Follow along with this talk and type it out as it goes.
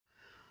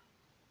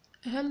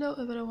Hello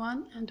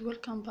everyone and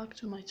welcome back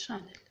to my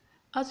channel.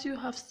 As you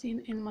have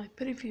seen in my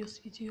previous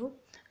video,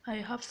 I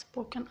have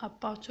spoken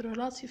about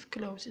relative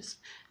clauses.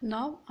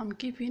 Now I'm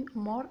giving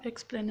more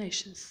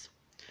explanations.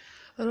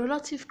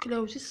 Relative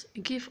clauses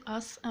give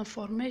us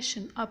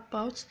information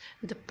about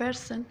the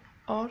person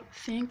or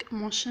thing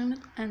mentioned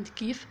and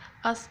give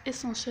us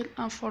essential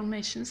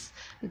information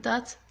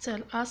that tell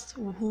us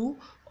who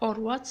or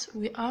what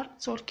we are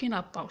talking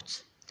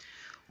about.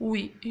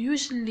 We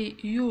usually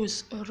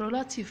use a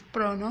relative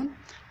pronoun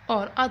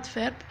or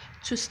adverb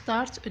to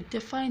start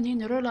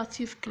defining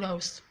relative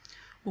clause: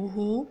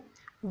 who,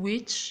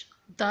 which,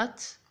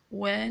 that,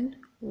 when,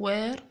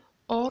 where,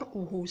 or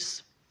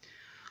whose.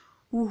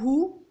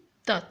 Who,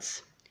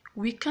 that.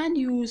 We can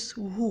use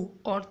who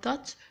or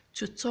that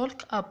to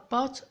talk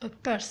about a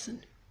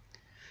person.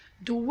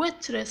 The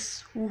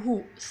waitress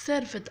who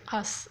served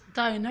us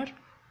dinner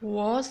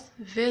was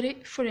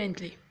very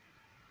friendly.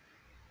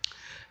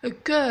 A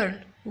girl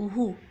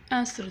who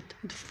answered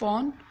the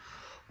phone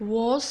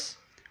was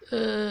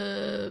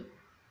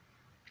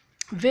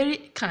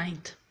very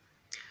kind.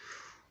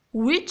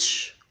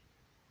 Which,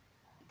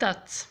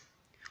 that.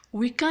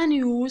 We can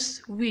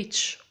use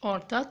which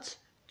or that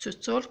to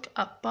talk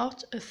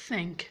about a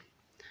thing.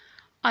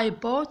 I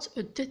bought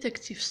a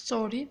detective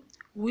story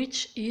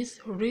which is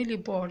really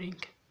boring.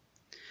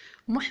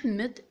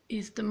 Mohammed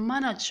is the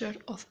manager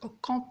of a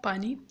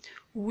company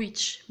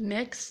which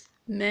makes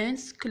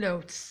men's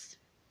clothes.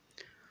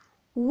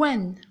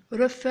 When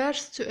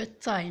refers to a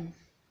time.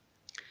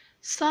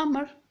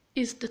 Summer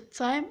is the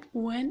time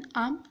when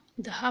I'm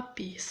the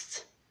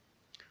happiest.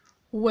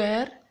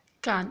 Where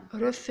can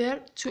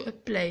refer to a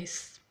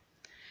place.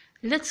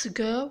 Let's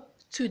go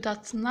to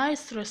that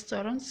nice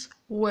restaurant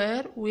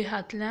where we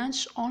had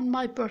lunch on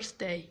my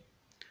birthday.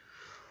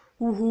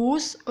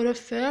 Whose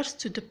refers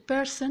to the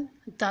person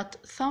that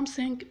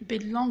something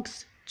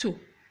belongs to.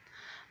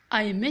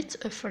 I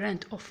met a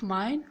friend of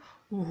mine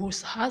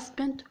whose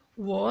husband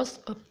was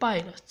a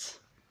pilot.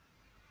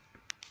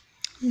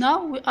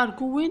 Now we are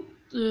going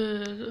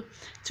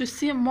to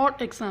see more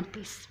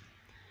examples.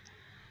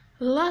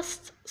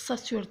 Last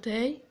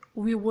Saturday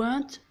we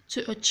went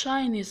to a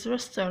Chinese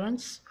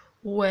restaurant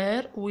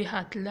where we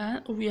had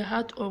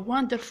a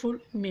wonderful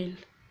meal.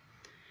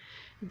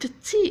 The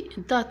tea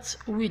that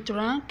we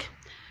drank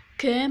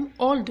came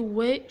all the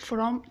way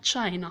from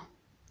China.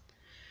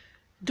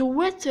 The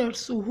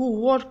waiters who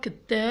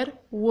worked there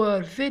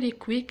were very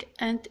quick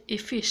and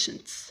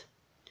efficient.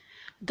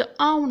 The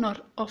owner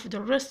of the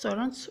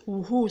restaurant,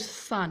 whose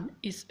son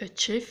is a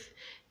chef,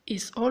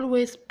 is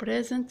always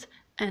present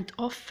and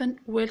often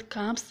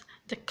welcomes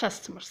the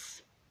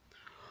customers.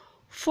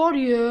 For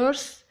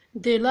years,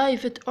 they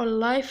lived a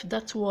life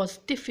that was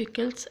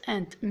difficult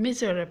and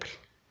miserable.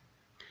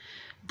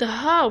 The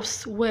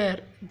house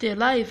where they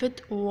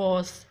lived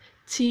was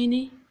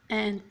tiny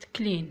and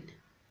clean.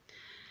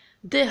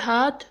 They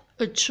had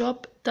a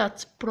job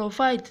that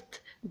provided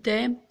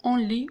them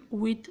only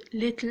with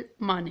little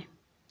money.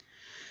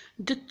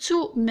 The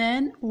two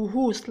men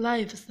whose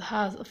lives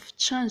have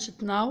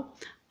changed now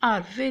are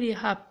very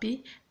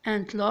happy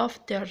and love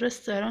their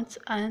restaurant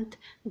and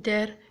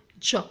their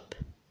job.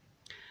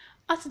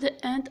 At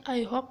the end,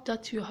 I hope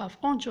that you have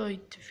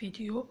enjoyed the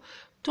video.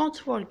 Don't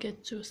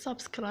forget to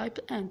subscribe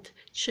and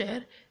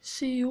share.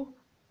 See you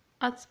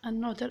at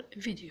another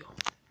video.